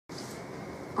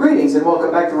Greetings and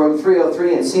welcome back to Road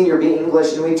 303 in Senior B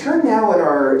English. And we turn now in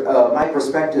our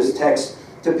MyPerspectives text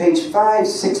to page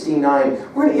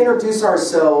 569. We're going to introduce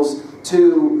ourselves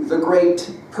to the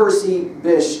great Percy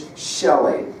Bysshe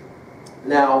Shelley.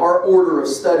 Now, our order of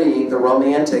studying the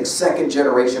Romantic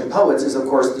second-generation poets is, of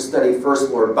course, to study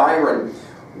first Lord Byron.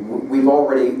 We've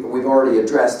already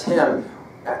addressed him,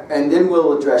 and then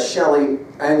we'll address Shelley,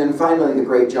 and then finally the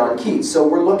great John Keats. So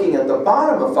we're looking at the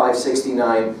bottom of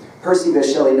 569, Percy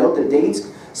Bysshe Shelley. Note the dates,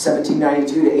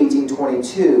 1792 to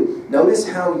 1822. Notice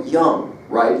how young,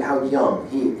 right? How young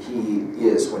he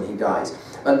is when he dies.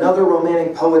 Another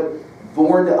Romantic poet,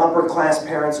 born to upper-class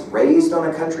parents, raised on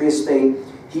a country estate.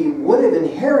 He would have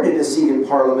inherited a seat in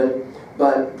Parliament,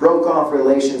 but broke off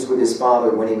relations with his father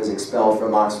when he was expelled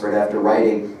from Oxford after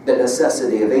writing The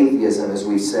Necessity of Atheism, as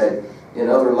we've said in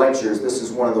other lectures. This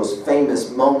is one of those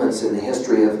famous moments in the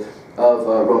history of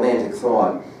Romantic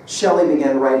thought. Shelley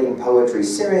began writing poetry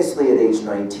seriously at age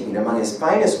 19. Among his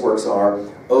finest works are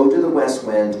Ode to the West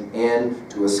Wind and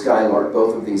To a Skylark.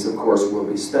 Both of these, of course, will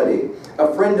be studied.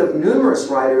 A friend of numerous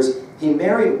writers, he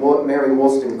married Mary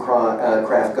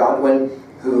Wollstonecraft Godwin,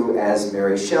 who, as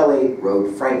Mary Shelley,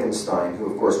 wrote Frankenstein,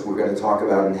 who, of course, we're going to talk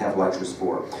about and have lectures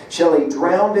for. Shelley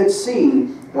drowned at sea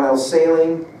while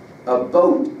sailing a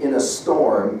boat in a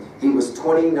storm. He was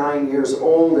 29 years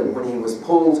old, and when he was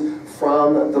pulled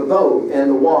from the boat and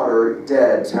the water,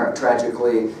 dead,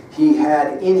 tragically, he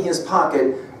had in his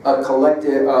pocket a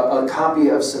copy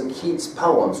of some Keats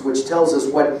poems, which tells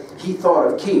us what he thought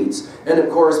of Keats. And of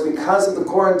course, because of the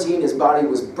quarantine, his body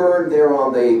was burned there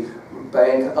on the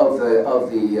bank of the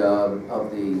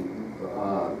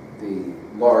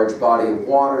large body of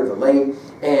water, the lake.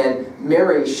 And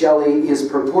Mary Shelley is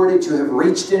purported to have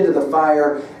reached into the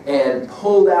fire and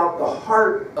pulled out the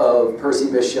heart of Percy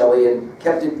Bysshe Shelley and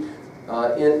kept it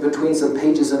in between some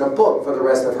pages in a book for the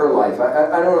rest of her life.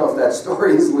 I don't know if that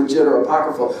story is legit or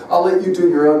apocryphal. I'll let you do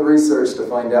your own research to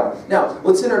find out. Now,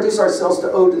 let's introduce ourselves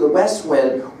to Ode to the West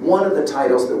Wind, one of the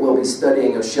titles that we'll be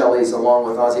studying of Shelley's, along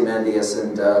with Ozymandias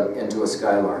and To a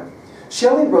Skylark.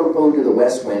 Shelley wrote Ode to the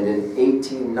West Wind in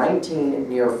 1819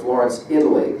 near Florence,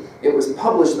 Italy. It was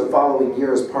published the following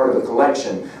year as part of a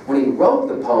collection. When he wrote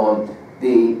the poem,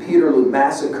 the Peterloo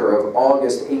Massacre of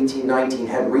August 1819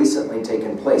 had recently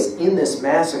taken place. In this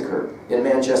massacre in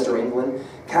Manchester, England,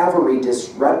 cavalry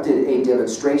disrupted a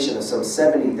demonstration of some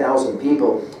 70,000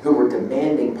 people who were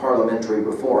demanding parliamentary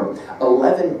reform.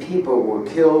 11 people were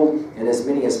killed and as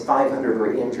many as 500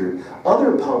 were injured.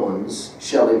 Other poems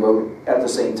Shelley wrote at the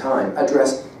same time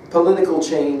addressed political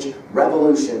change,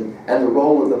 revolution, and the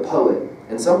role of the poet.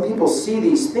 And some people see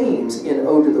these themes in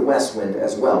Ode to the West Wind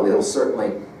as well. They'll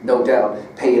certainly, no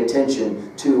doubt, pay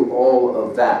attention to all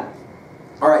of that.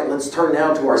 All right, let's turn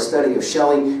now to our study of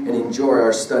Shelley and enjoy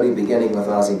our study beginning with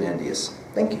Ozymandias.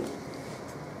 Thank you.